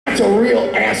a real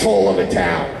asshole of a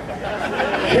town.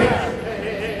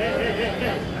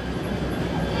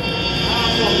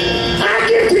 I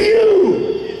give to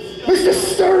you, Mr.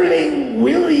 Sterling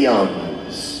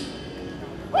Williams.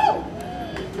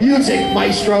 Music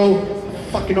maestro.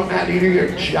 Fucking don't know how to do your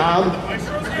job.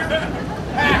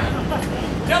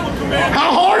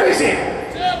 How hard is it?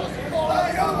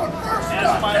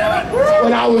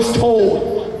 When I was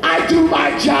told, I do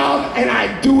my job and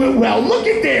I do it well. Look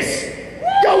at this.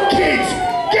 Go kids,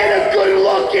 get a good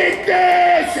look at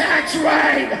this. That's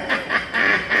right.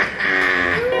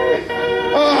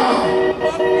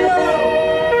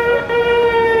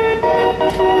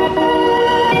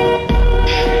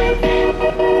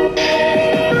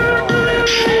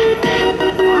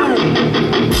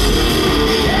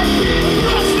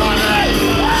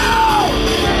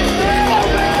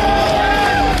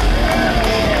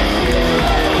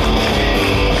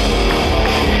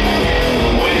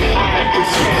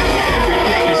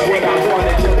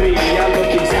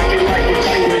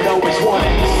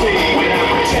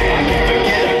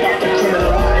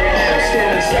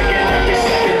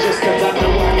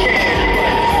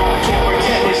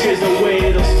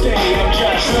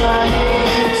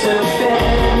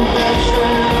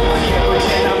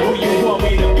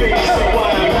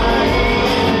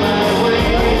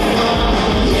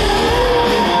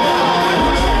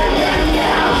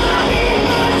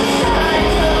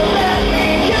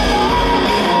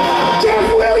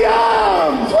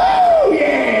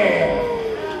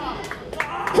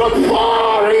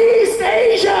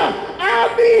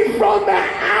 From the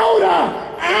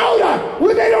outer,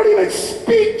 where they don't even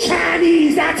speak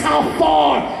Chinese. That's how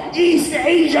far East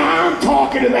Asia I'm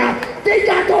talking about. They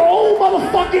got their own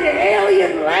motherfucking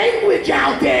alien language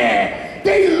out there.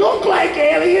 They look like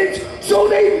aliens, so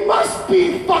they must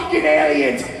be fucking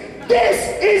aliens. This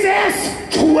is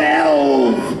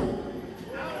S12.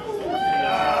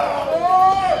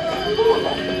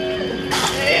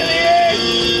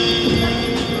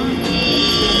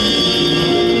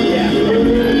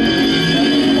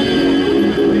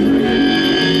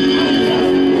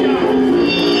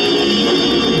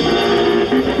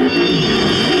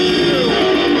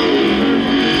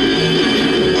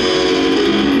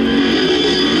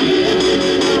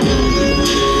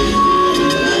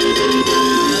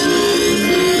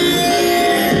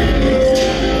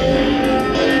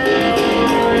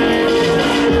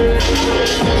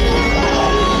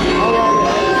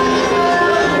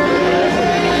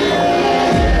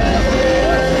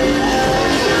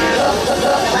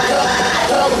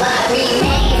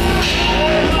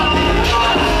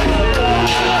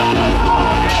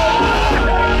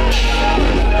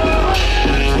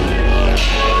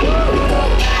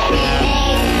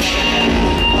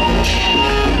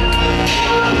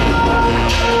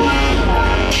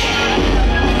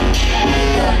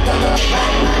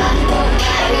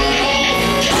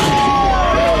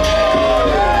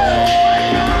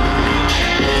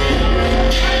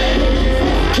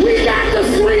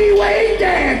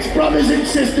 Brothers and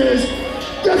sisters,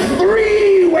 the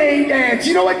three-way dance.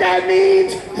 You know what that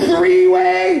means?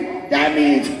 Three-way? That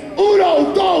means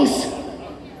uno, dos.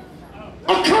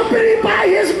 Accompanied by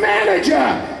his manager,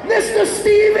 Mr.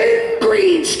 Stephen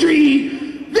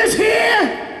Greenstreet. This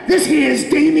here is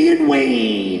Damian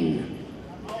Wayne.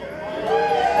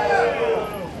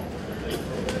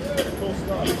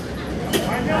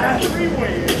 Yeah.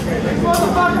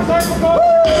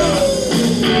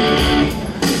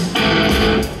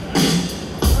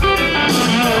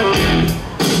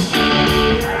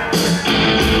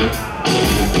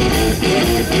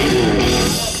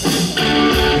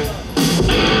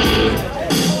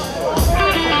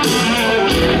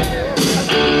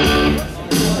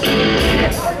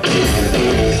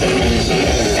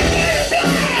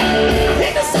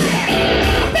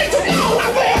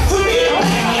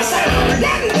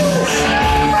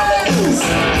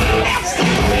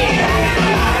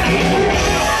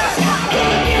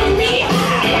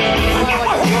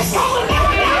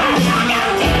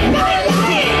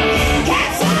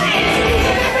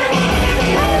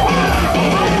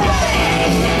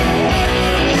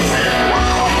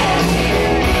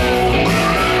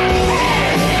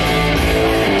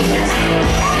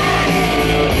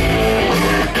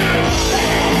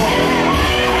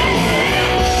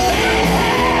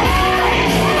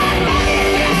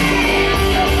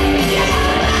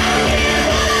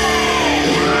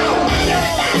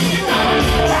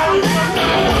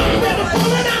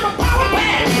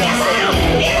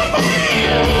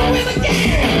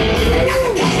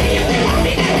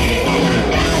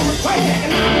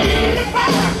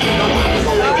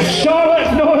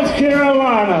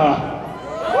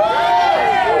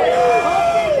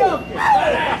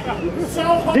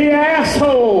 the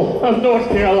asshole of North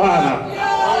Carolina.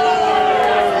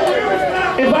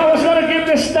 If I was going to give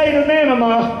this state an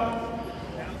enema,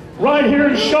 right here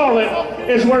in Charlotte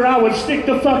is where I would stick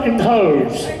the fucking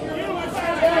hose.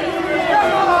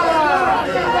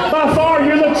 By far,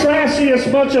 you're the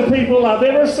trashiest bunch of people I've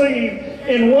ever seen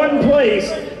in one place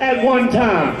at one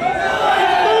time.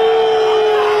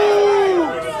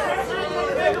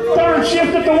 Third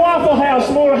shift at the Waffle House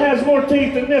has more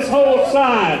teeth than this whole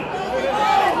side.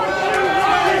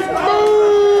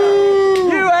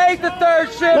 You ate the third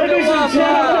shift at Ladies and Waffle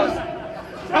gentlemen,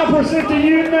 House. I present to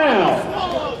you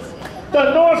now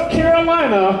the North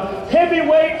Carolina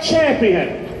heavyweight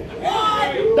champion,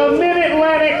 the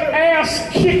Mid-Atlantic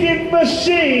ass-kicking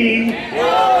machine,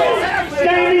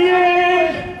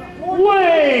 Damian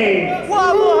Wayne.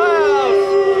 Waffle House.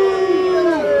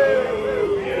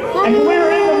 And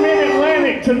we're in the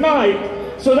Mid-Atlantic tonight,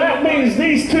 so that means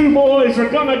these two boys are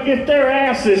gonna get their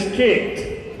asses kicked.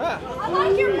 I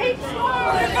like your pink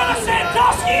scarf. They're gonna send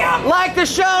Dusky up! Like the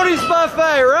Shoney's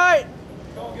buffet, right?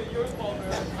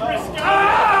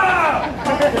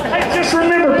 Hey, just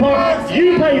remember, punk,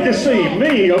 you paid to see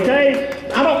me, okay?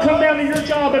 I don't come down to your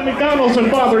job at McDonald's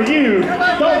and bother you.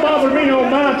 Don't bother me on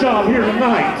my job here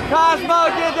tonight. Cosmo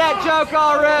did that joke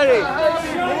already.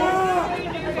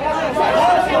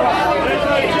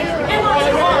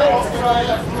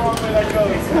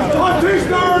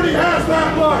 already has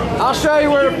that look. I'll show you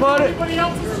where to put it. Who's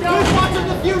watching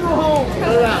the funeral home?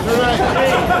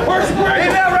 Where's the break?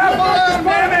 Get that rap on,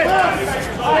 damn it!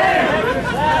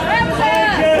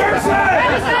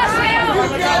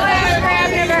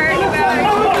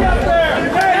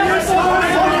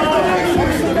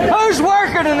 Who's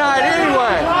working tonight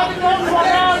anyway?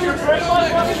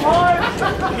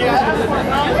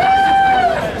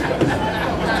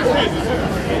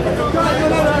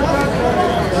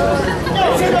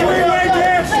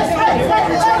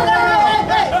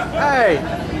 Hey.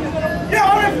 Yo,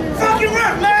 I'm in fucking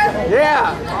work, man!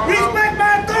 Yeah. Respect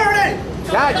my authority!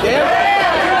 God damn it.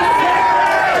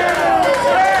 You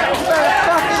better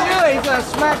fucking do it. He's gonna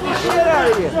smack the shit out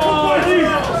of you.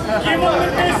 Give up the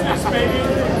business, baby!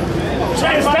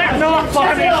 Is that not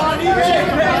funny?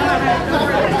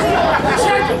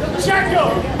 Check go!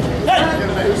 Hey,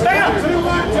 stay up!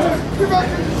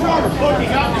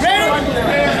 Ready?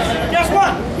 Guess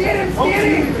what? Get him!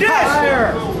 This!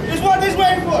 Higher! This is what he's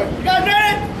waiting for. You guys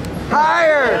ready?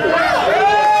 Higher!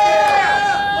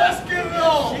 Let's get it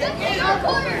on!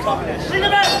 Bring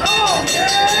it back! Oh,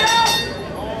 yeah!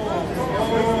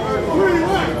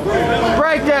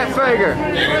 Break that figure!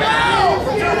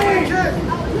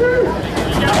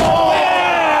 Yeah!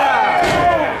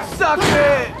 Suck it!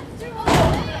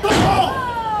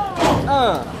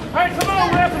 Hey, come on,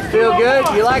 ref. Feel good?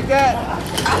 You like that?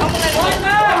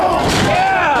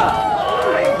 Yeah!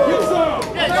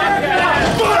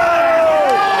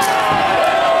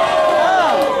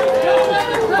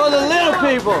 For the little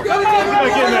people! For the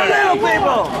little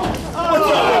people!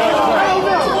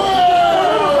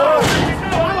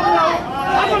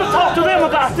 I'm going to talk to them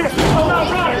about this. It's not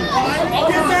right.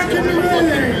 Get back in the ring.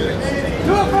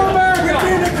 Do it for America.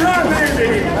 Get in the club,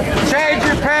 baby. Change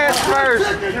your pants first!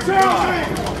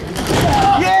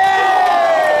 Yeah!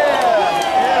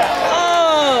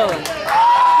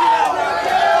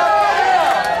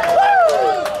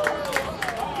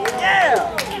 Yeah!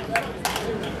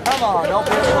 Come on, don't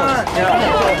be a pussy. Get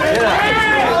up.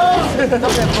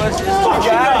 Don't be a pussy. It's 2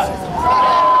 guys.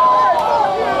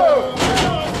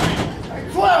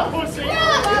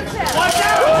 Watch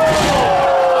out!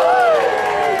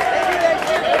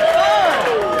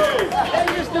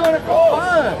 They're just doing it for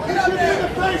fun. Get up there in the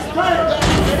face, Kurt.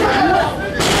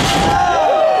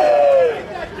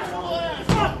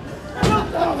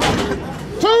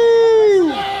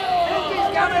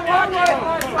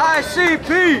 ICP!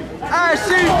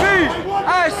 ICP!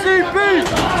 ICP!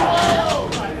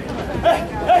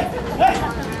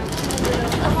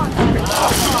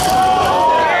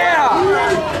 Yeah!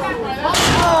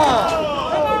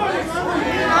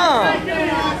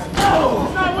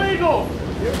 It's not legal.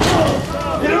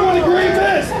 You don't want to green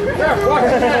this.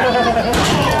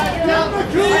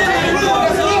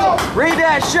 Read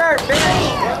that shirt, bitch!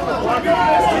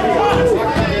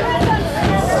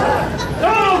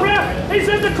 No, ref. He's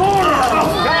in the corner.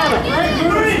 Oh, got him.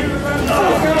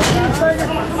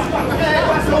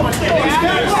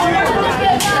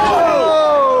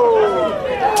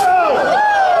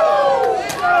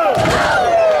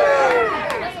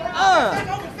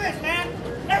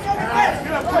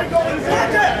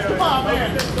 Come on, man!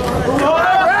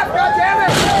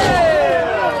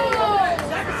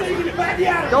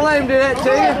 Don't let him do that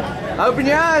to you. Open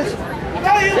your eyes.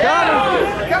 Got him.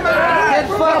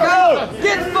 fuck up!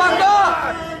 Get the fuck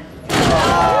up!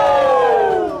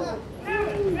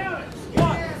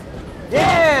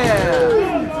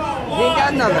 Yeah! He ain't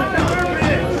got nothing.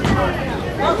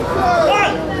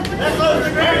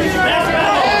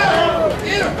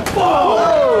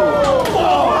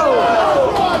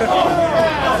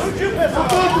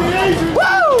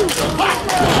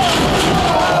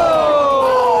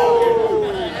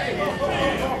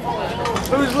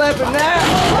 Who's lapping that?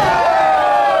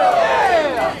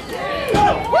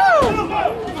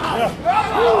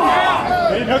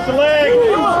 He hooked the leg.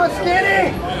 Come on, Skinny!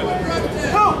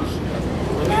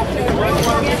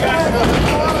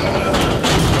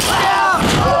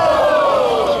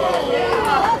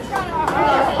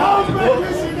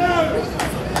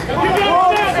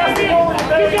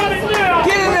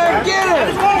 Get in there, get him!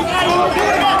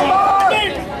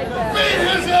 Beat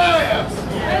his ass!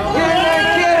 Get in there,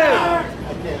 get him!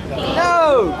 No!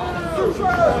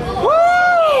 Woo!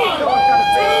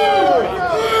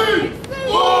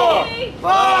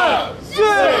 5, 6,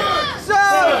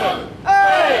 7,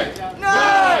 8,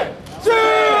 9,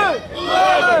 10,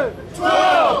 11,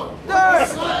 12,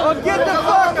 13. Well, get the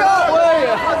fuck up, will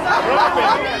you?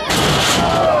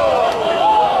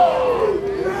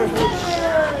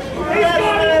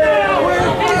 We're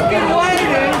fucking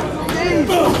waiting.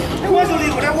 It wasn't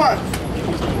legal, that was.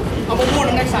 I'm gonna warn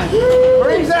him next time.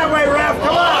 Brings that way, ref.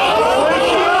 Come on.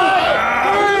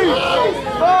 3,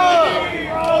 4,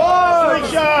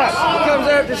 1. Shot. He comes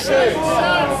after 6.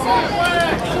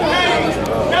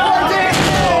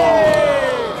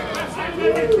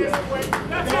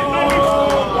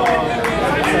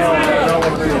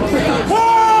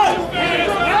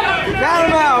 Count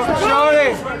him out, Shorty.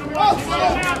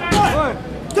 1,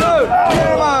 2, get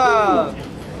him out.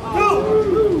 2.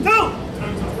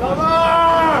 Come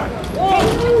on.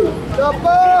 Jump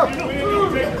up.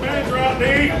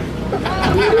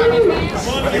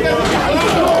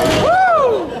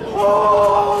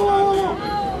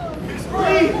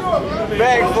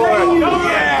 Beg for it.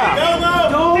 Yeah.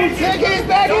 Don't take his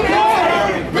back in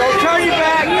there. Don't turn your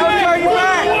back. Don't turn your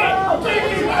back.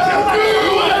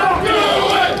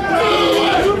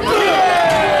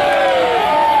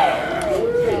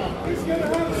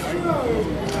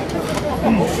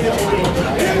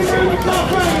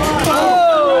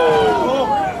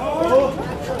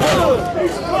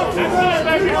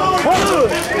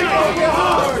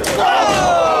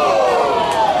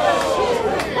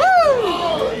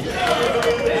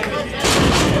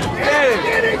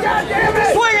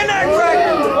 Swinging that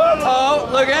cracker! Oh,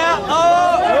 look out! Oh!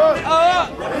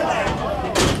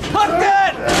 Hook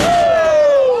that!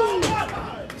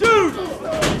 Dude!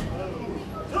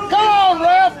 Come on,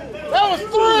 ref. That was 3.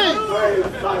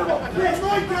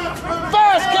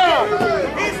 Fast count.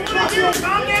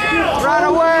 Run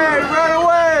away! Run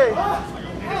away!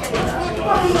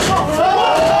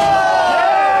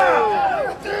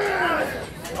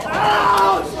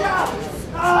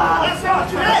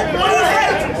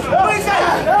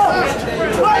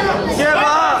 Give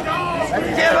up!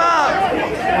 Give up!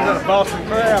 That's a Boston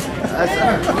crab.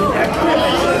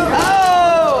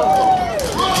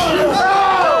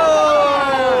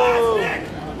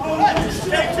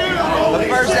 The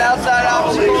first outside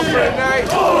obstacle for the night.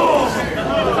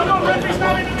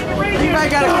 Anybody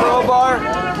got a crowbar?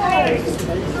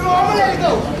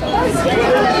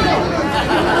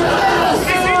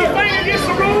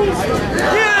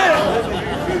 Yeah!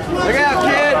 Look out,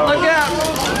 kid! Look out!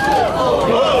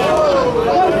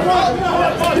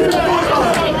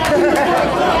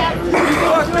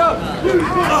 Fucked up!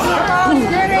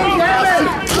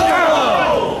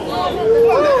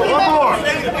 One more.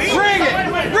 Bring it!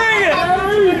 Bring it!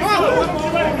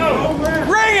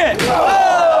 Bring it! Oh!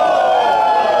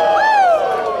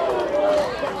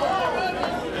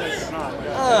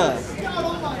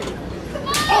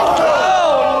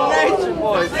 Oh, nature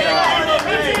boy style.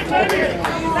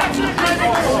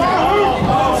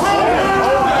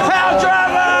 Power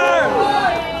driver!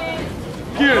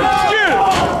 Get it! Get it!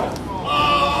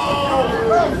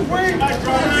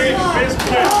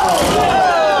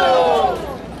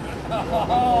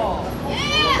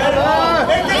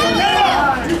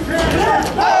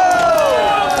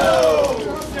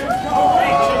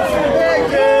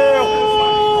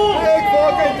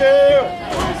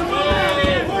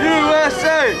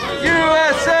 USA!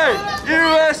 USA!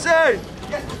 USA!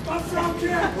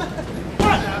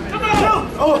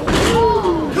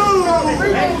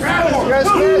 Yes,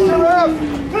 Mr. Rep!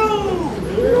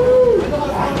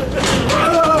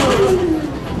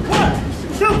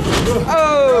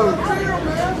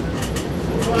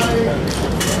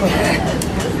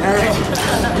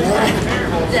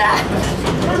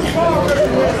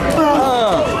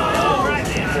 Oh!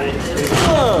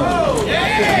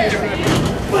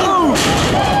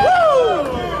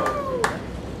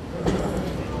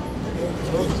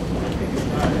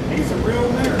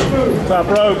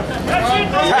 Top rope.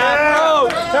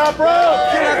 Top rope.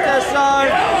 Get up there, son.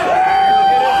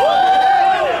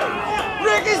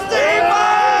 Ricky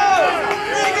Steamboat!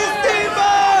 Ricky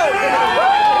Steamboat!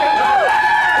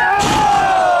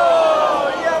 Oh,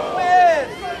 you win!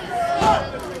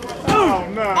 Oh,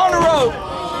 no. On the rope.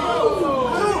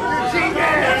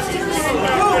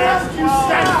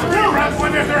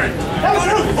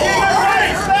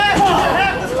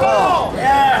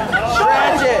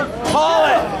 Stretch it. Pull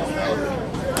it.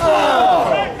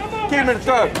 Keep him in the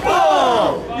throat.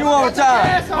 You one more time.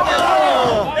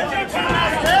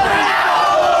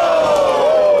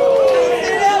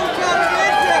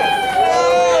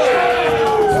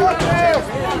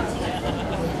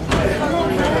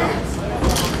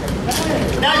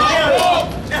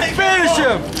 Finish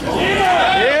him.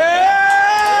 Yeah.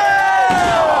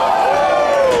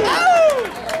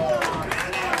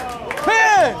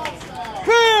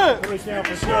 Down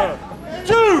for sure.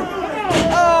 2.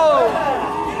 Oh.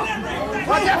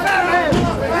 Watch that fat man.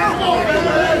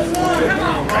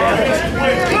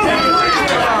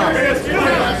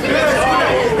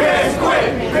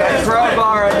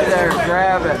 Crowbar under there.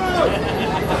 Grab it.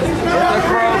 Get the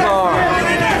crowbar.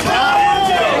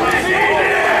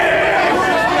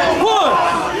 1,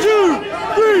 2,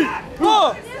 3,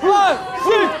 4, 5,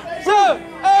 6, 7,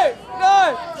 8,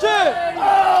 9, 10.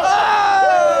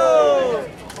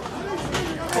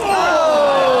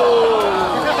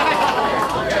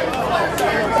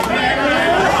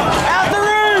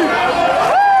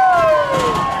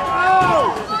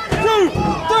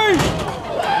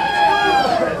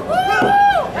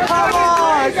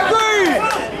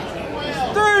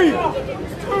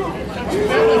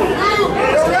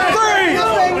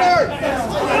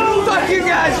 You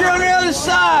guys, you're on the other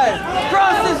side.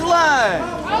 Cross this line.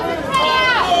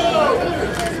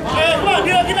 Hey, come on,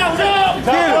 get out,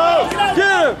 Get him. Get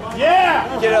him.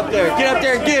 Yeah. Get up there. Get up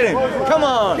there and get him. Come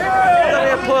on.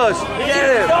 Let me push. Get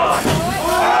him.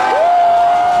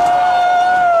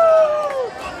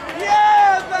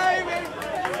 Yeah, baby.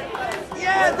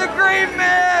 Yeah, the green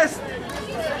mist.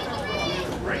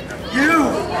 You.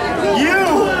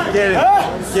 Get him.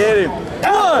 Get him.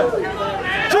 1,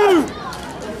 2,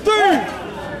 3,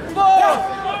 4,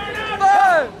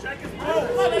 5.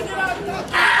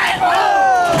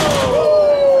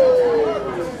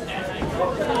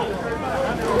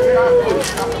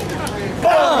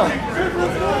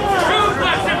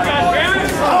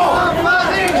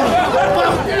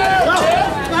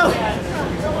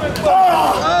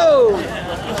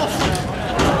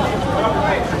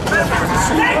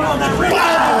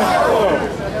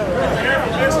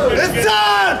 It's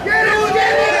time! Get him!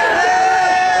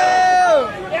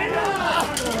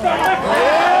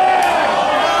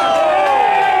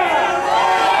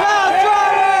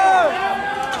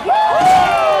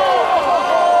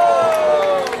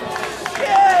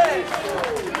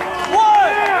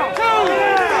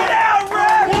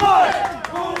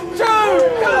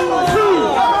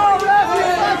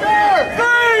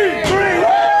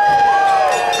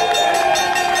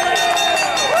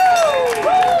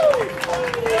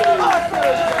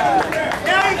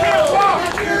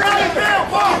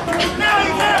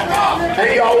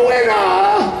 And your winner,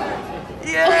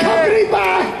 accompanied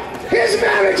by his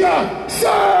manager,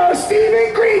 Sir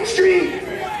Stephen Greenstreet,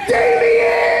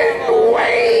 Damian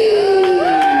Wayne.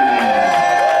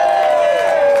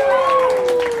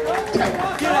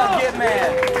 Get up, get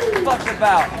mad. Fuck's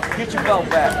about. Get your belt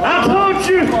back. I told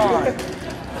you. Come on.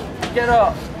 Get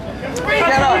up.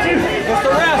 Get up. It's the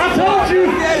rest. I told you.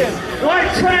 Get him.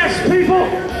 White trash people.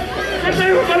 And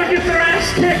they were gonna get their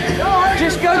ass kicked.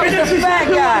 Just go get the fat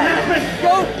guy.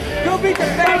 Go beat the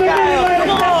fat guy up. Come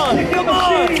on. Come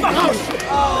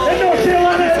on.